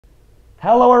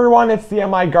Hello everyone, it's the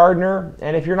MIgardener,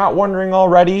 and if you're not wondering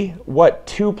already what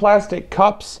 2 plastic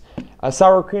cups, a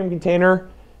sour cream container,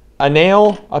 a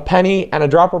nail, a penny, and a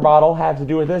dropper bottle have to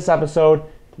do with this episode,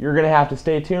 you're going to have to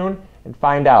stay tuned and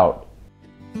find out.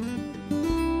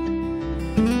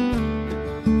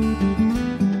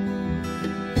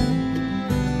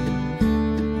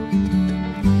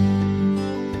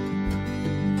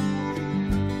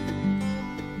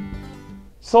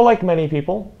 So like many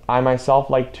people, I myself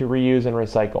like to reuse and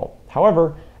recycle.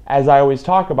 However, as I always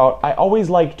talk about, I always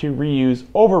like to reuse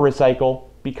over recycle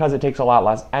because it takes a lot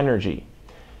less energy.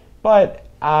 But,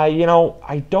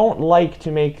 I don't like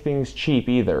to make things cheap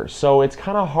either. So it's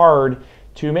kind of hard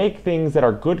to make things that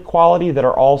are good quality that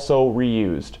are also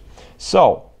reused.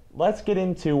 So let's get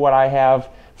into what I have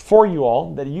for you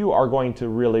all that you are going to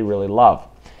really, really love.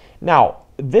 Now,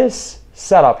 this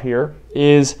setup here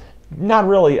is not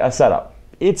really a setup.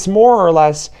 It's more or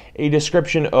less a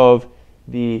description of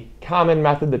the common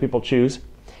method that people choose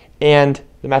and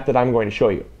the method I'm going to show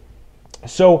you.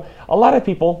 So a lot of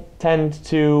people tend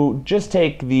to just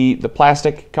take the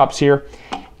plastic cups here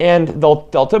and they'll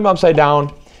tip them upside down.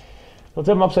 They'll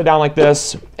tip them upside down like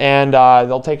this, and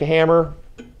they'll take a hammer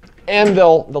and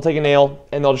they'll take a nail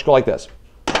and they'll just go like this.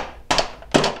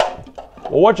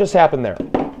 Well, what just happened there?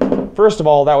 First of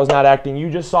all, that was not acting. You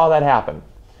just saw that happen.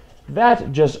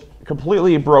 That just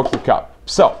completely broke the cup.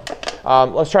 So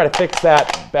let's try to fix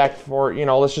that back for,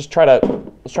 let's try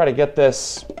to get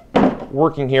this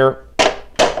working here.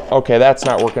 Okay, that's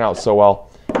not working out so well.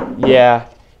 Yeah,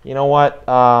 you know what?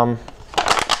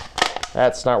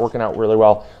 That's not working out really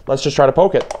well. Let's just try to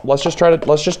poke it. Let's just try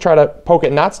to poke it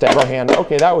and not stab our hand.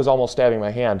 Okay, that was almost stabbing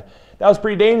my hand. That was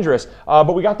pretty dangerous,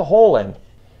 but we got the hole in.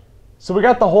 So we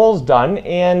got the holes done,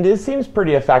 and it seems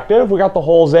pretty effective. We got the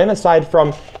holes in, aside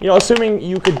from, assuming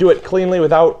you could do it cleanly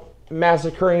without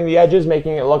massacring the edges,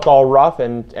 making it look all rough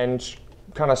and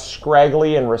kind of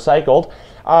scraggly and recycled.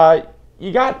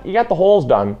 You got the holes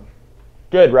done.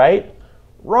 Good, right?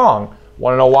 Wrong.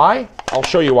 Want to know why? I'll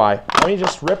show you why. Let me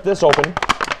just rip this open,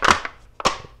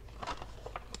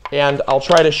 and I'll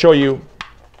try to show you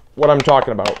what I'm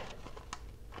talking about.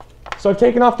 So I've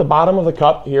taken off the bottom of the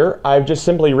cup here. I've just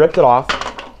simply ripped it off.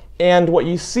 And what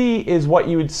you see is what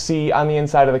you would see on the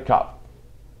inside of the cup.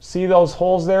 See those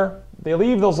holes there? They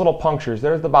leave those little punctures.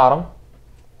 There's the bottom.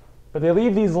 But they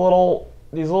leave these little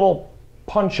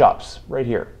punch-ups right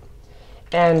here.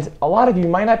 And a lot of you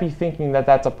might not be thinking that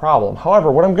that's a problem.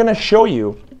 However, what I'm going to show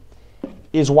you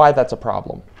is why that's a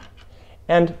problem.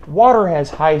 And water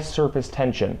has high surface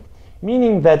tension,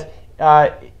 meaning that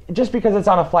just because it's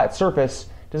on a flat surface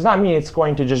does not mean it's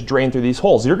going to just drain through these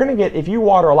holes. You're going to get, if you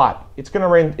water a lot, it's going to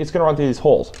run through these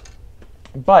holes.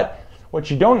 But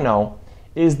what you don't know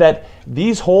is that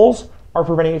these holes are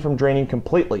preventing it from draining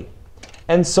completely.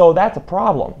 And so that's a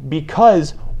problem,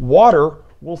 because water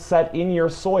will set in your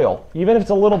soil, even if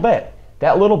it's a little bit.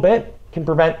 That little bit can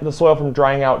prevent the soil from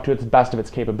drying out to its best of its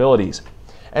capabilities.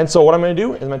 And so what I'm going to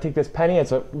do is I'm going to take this penny.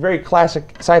 It's a very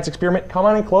classic science experiment. Come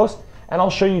on in close, and I'll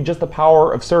show you just the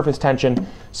power of surface tension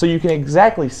so you can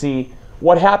exactly see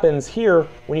what happens here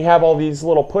when you have all these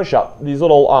little these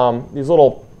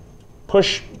little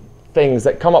push things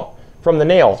that come up from the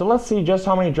nail. So let's see just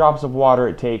how many drops of water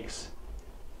it takes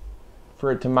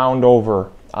for it to mound over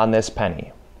on this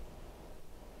penny.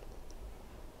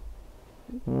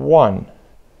 1,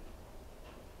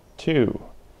 2,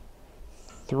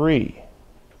 3.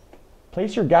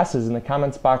 Place your guesses in the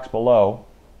comments box below.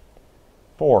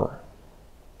 4,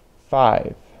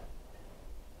 5,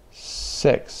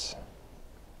 6,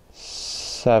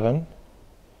 7,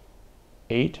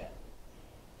 8,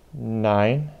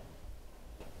 9,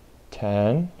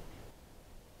 10,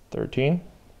 13,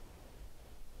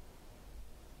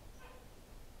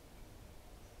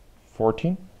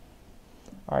 14.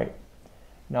 All right.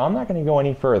 Now I'm not going to go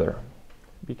any further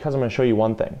because I'm going to show you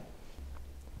one thing.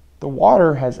 The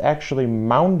water has actually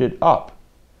mounded up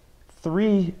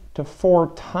 3 to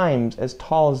 4 times as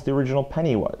tall as the original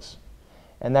penny was.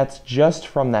 And that's just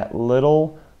from that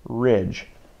little ridge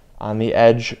on the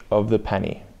edge of the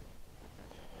penny.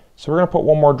 So we're going to put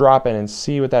one more drop in and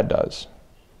see what that does.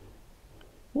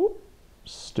 Whoop,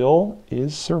 still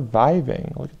is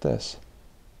surviving. Look at this.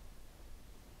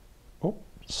 Oh,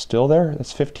 still there.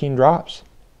 That's 15 drops.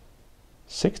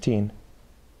 16.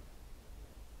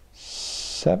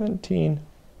 17.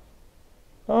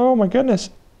 Oh my goodness.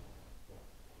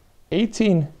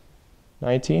 18,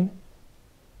 19,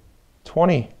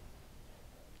 20,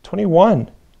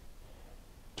 21,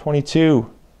 22,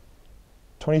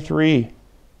 23,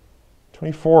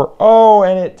 24. Oh,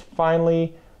 and it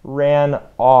finally ran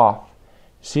off.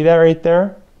 See that right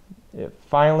there? It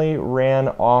finally ran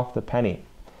off the penny.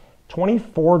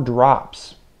 24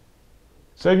 drops.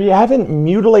 So if you haven't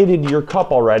mutilated your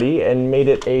cup already and made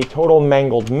it a total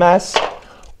mangled mess,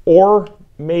 or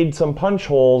made some punch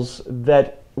holes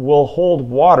that will hold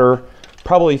water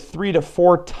probably 3 to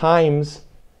 4 times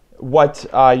what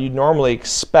you'd normally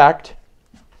expect,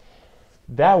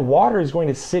 that water is going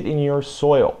to sit in your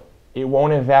soil. It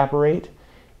won't evaporate,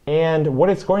 and what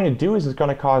it's going to do is it's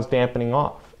going to cause dampening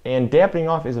off. And dampening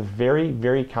off is a very,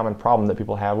 very common problem that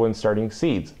people have when starting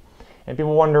seeds. And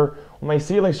people wonder, well, my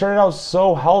seedling started out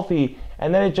so healthy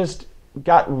and then it just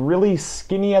got really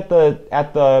skinny at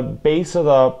the base of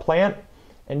the plant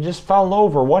and just fell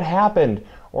over. What happened?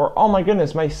 Or, oh my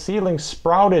goodness, my seedling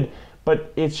sprouted,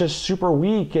 but it's just super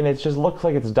weak and it just looks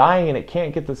like it's dying and it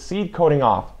can't get the seed coating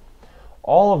off.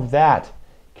 All of that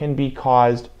can be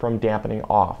caused from dampening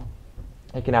off.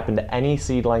 It can happen to any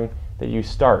seedling that you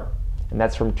start, and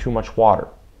that's from too much water.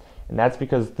 And that's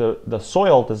because the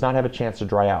soil does not have a chance to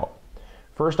dry out.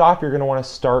 First off, you're going to want to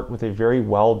start with a very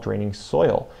well draining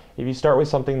soil. If you start with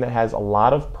something that has a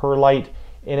lot of perlite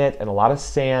in it and a lot of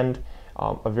sand,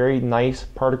 a very nice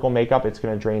particle makeup, it's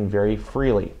going to drain very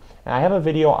freely. And I have a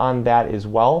video on that as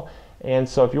well. And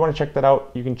so if you want to check that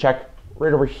out, you can check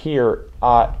right over here.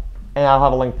 And I'll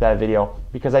have a link to that video,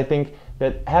 because I think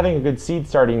that having a good seed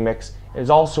starting mix is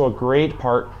also a great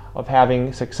part of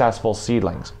having successful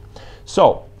seedlings.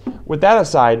 So with that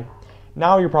aside,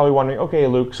 now you're probably wondering, okay,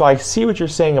 Luke, so I see what you're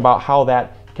saying about how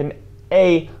that can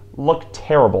look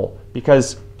terrible,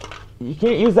 because you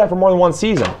can't use that for more than one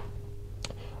season.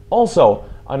 Also,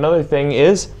 another thing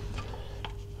is,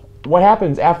 what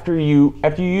happens after you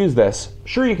use this?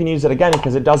 Sure, you can use it again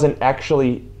because it doesn't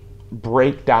actually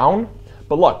break down.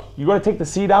 But look, you got to take the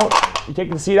seed out. You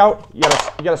take the seed out. You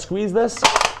gotta squeeze this.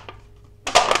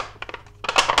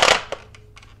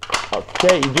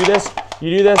 Okay, you do this.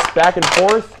 You do this back and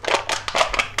forth.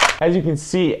 As you can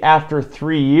see, after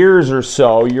 3 years or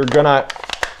so, you're gonna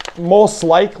most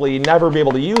likely never be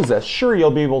able to use this. Sure,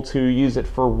 you'll be able to use it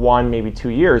for 1, maybe 2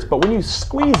 years, but when you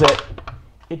squeeze it,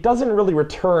 it doesn't really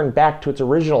return back to its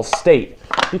original state.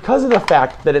 Because of the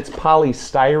fact that it's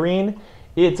polystyrene,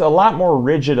 it's a lot more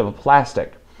rigid of a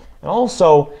plastic. And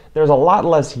also, there's a lot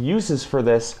less uses for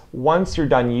this once you're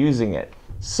done using it.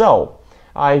 So,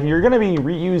 if you're going to be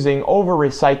reusing over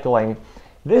recycling,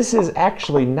 this is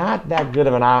actually not that good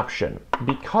of an option.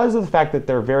 Because of the fact that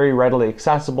they're very readily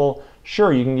accessible,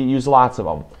 sure, you can use lots of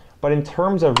them. But in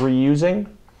terms of reusing,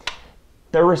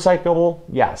 they're recyclable,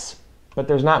 yes. But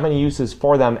there's not many uses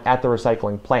for them at the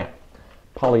recycling plant.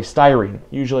 Polystyrene,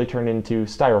 usually turned into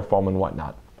styrofoam and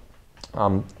whatnot.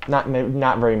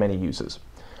 Not very many uses.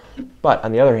 But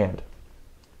on the other hand,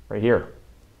 right here,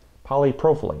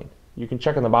 polypropylene. You can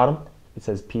check on the bottom. It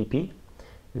says PP.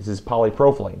 This is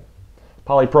polypropylene.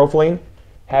 Polypropylene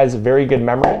has very good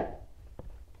memory.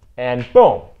 And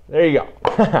boom, there you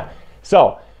go.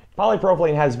 So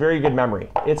polypropylene has very good memory.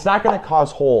 It's not going to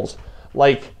cause holes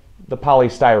like the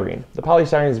polystyrene. The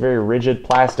polystyrene is very rigid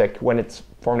plastic when it's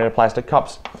formed into plastic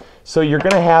cups. So you're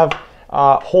going to have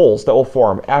holes that will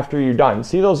form after you're done.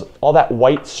 See all that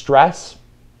white stress?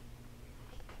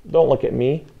 Don't look at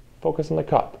me. Focus on the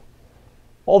cup.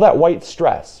 All that white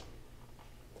stress.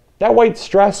 That white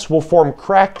stress will form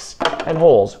cracks and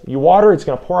holes. You water, it's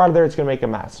going to pour out of there, it's going to make a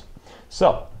mess.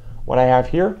 So what I have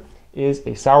here is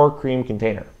a sour cream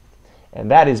container.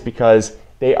 And that is because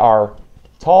they are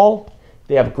tall,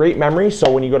 they have great memory,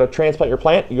 so when you go to transplant your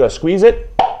plant, you go to squeeze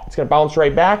it, it's going to bounce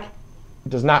right back. It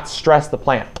does not stress the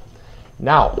plant.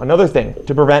 Now, another thing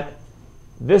to prevent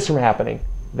this from happening,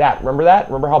 remember that?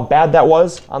 Remember how bad that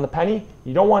was on the penny?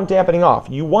 You don't want dampening off.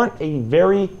 You want a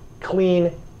very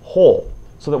clean hole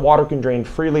so that water can drain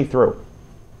freely through.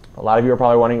 A lot of you are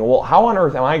probably wondering, well, how on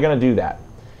earth am I going to do that?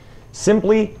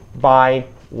 Simply buy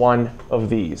one of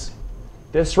these.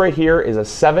 This right here is a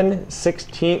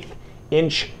 7/16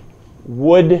 inch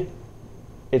wood.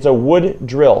 It's a wood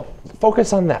drill.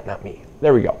 Focus on that, not me.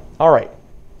 There we go. All right.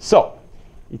 So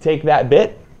you take that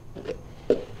bit,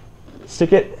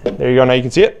 stick it. There you go. Now you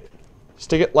can see it.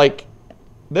 Stick it like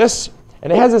this,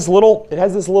 and it has this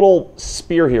little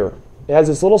spear here. It has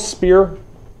this little spear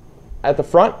at the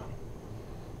front.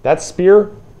 That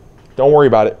spear, don't worry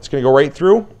about it. It's going to go right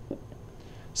through.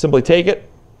 Simply take it,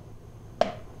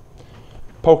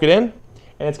 poke it in,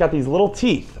 and it's got these little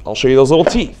teeth. I'll show you those little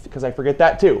teeth because I forget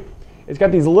that too. It's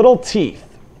got these little teeth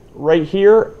right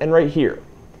here and right here.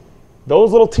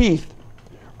 Those little teeth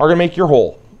are going to make your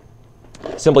hole.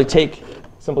 Simply take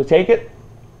it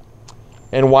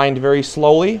and wind very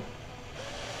slowly,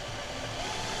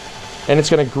 and it's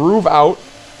going to groove out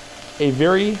a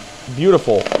very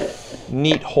beautiful,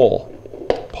 neat hole.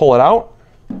 pull it out,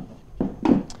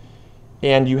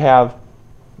 and you have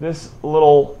this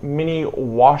little mini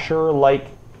washer-like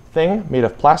thing made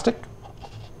of plastic,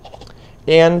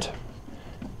 and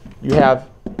you have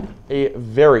a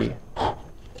very,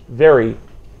 very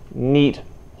neat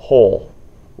hole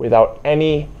without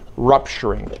any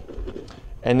rupturing.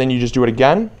 And then you just do it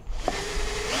again.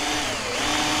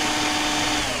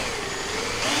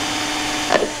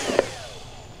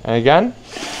 And again.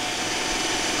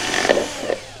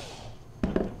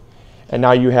 And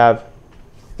now you have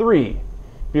 3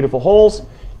 beautiful holes.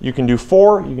 You can do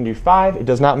 4, you can do 5, it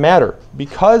does not matter,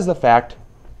 because the fact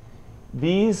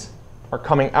these are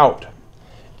coming out.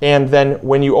 And then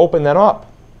when you open them up,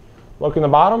 look in the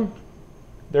bottom,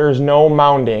 there is no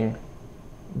mounding.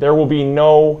 There will be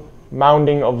no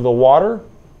mounding of the water.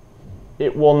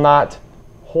 It will not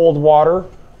hold water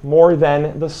more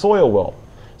than the soil will.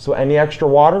 So any extra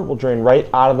water will drain right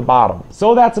out of the bottom.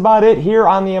 So that's about it here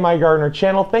on the MIgardener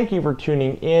channel. Thank you for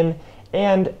tuning in.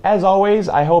 And as always,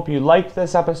 I hope you liked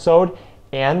this episode.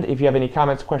 And if you have any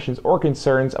comments, questions, or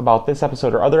concerns about this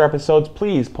episode or other episodes,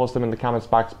 please post them in the comments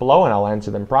box below and I'll answer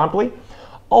them promptly.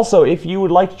 Also, if you would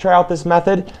like to try out this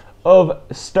method of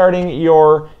starting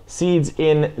your seeds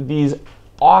in these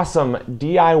awesome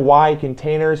DIY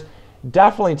containers,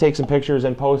 definitely take some pictures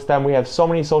and post them. We have so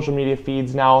many social media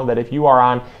feeds now that if you are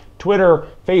on Twitter,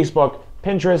 Facebook,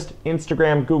 Pinterest,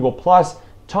 Instagram, Google+,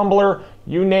 Tumblr,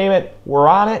 you name it, we're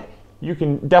on it. You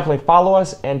can definitely follow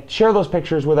us and share those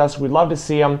pictures with us. We'd love to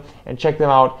see them and check them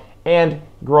out and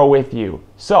grow with you.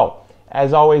 So,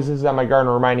 as always, this is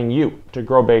MIgardener reminding you to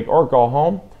grow big or go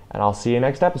home, and I'll see you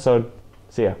next episode.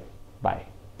 See ya. Bye.